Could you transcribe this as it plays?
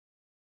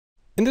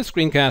In this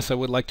screencast, I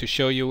would like to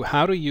show you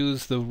how to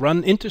use the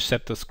run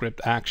interceptor script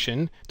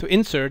action to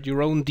insert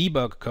your own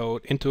debug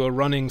code into a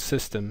running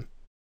system.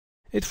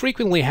 It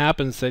frequently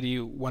happens that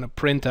you want to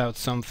print out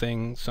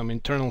something, some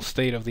internal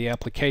state of the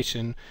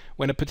application,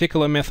 when a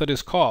particular method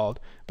is called,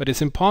 but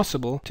it's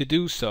impossible to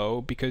do so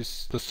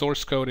because the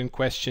source code in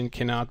question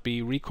cannot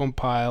be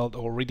recompiled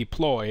or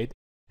redeployed.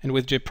 And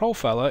with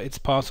JProfiler, it's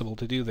possible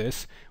to do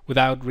this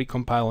without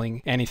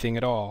recompiling anything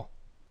at all.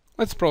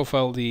 Let's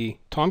profile the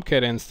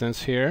Tomcat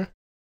instance here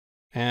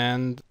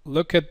and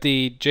look at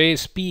the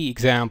JSP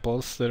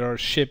examples that are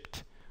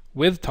shipped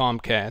with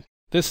Tomcat.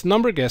 This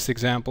number guess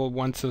example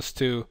wants us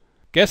to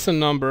guess a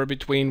number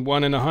between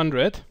 1 and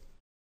 100.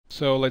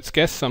 So let's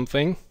guess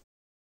something.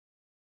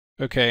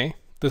 Okay,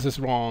 this is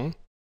wrong.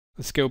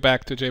 Let's go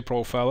back to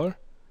JProfiler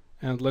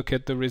and look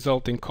at the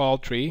resulting call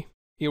tree.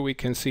 Here we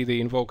can see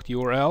the invoked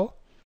URL,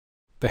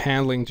 the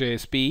handling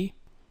JSP,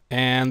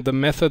 and the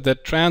method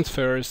that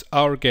transfers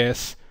our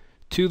guess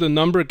to the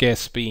number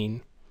guess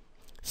bean.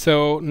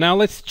 So now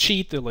let's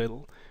cheat a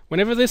little.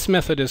 Whenever this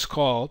method is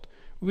called,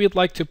 we'd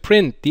like to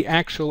print the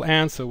actual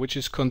answer which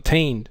is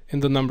contained in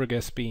the number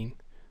guess bean.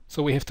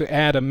 So we have to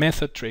add a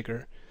method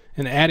trigger.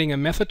 And adding a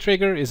method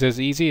trigger is as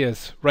easy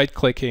as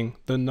right-clicking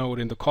the node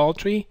in the call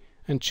tree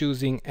and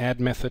choosing Add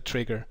Method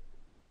Trigger.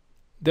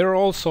 There are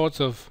all sorts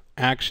of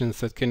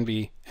actions that can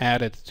be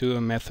added to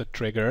a method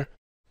trigger,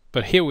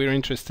 but here we're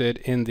interested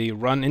in the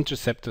run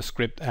interceptor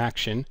script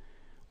action,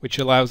 which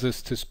allows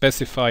us to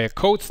specify a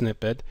code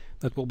snippet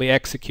that will be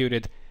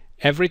executed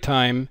every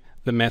time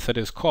the method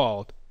is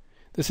called.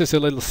 This is a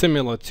little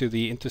similar to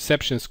the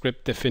interception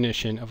script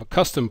definition of a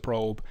custom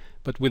probe,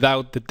 but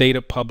without the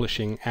data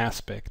publishing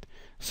aspect.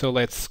 So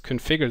let's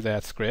configure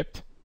that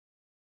script.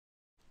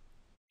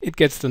 It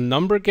gets the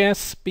number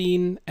guess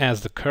bean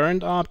as the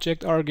current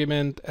object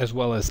argument, as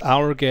well as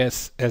our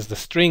guess as the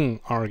string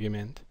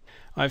argument.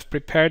 I've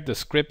prepared the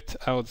script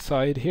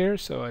outside here,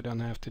 so I don't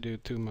have to do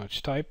too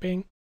much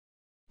typing.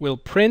 We'll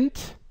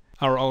print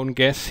our own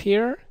guess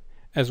here,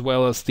 as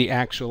well as the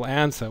actual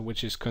answer,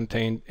 which is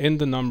contained in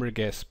the number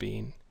guess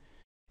bean.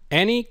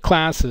 Any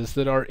classes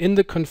that are in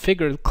the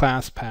configured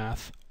class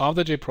path of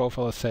the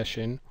JProfiler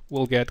session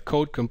will get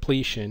code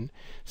completion,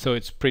 so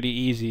it's pretty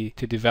easy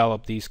to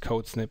develop these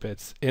code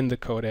snippets in the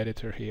code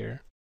editor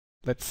here.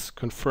 Let's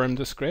confirm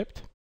the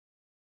script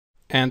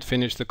and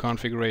finish the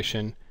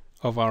configuration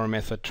of our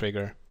method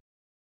trigger.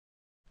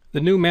 The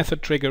new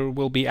method trigger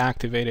will be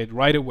activated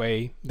right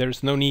away.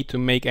 There's no need to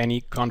make any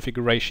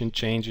configuration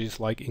changes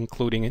like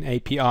including an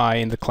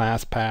API in the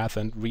class path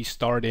and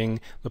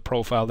restarting the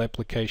profiled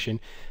application.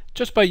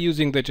 Just by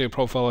using the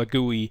JProfiler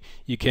GUI,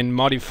 you can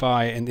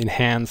modify and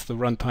enhance the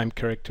runtime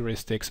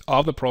characteristics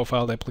of the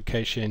profiled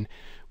application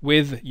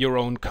with your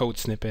own code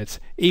snippets,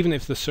 even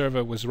if the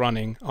server was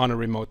running on a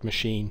remote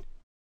machine.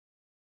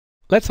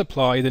 Let's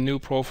apply the new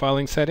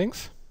profiling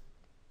settings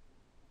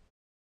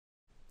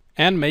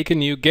and make a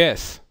new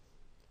guess.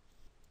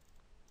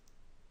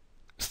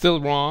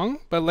 Still wrong,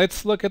 but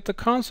let's look at the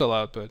console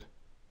output.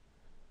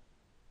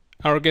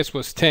 Our guess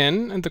was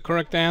 10 and the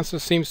correct answer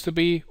seems to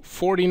be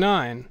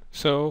 49.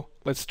 So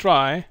let's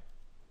try.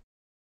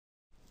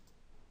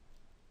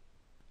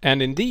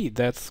 And indeed,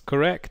 that's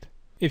correct.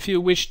 If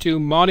you wish to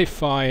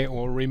modify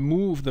or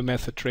remove the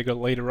method trigger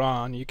later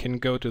on, you can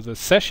go to the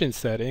session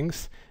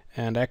settings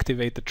and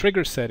activate the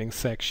trigger settings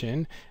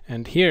section.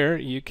 And here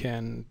you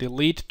can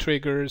delete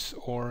triggers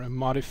or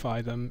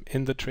modify them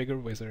in the trigger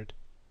wizard.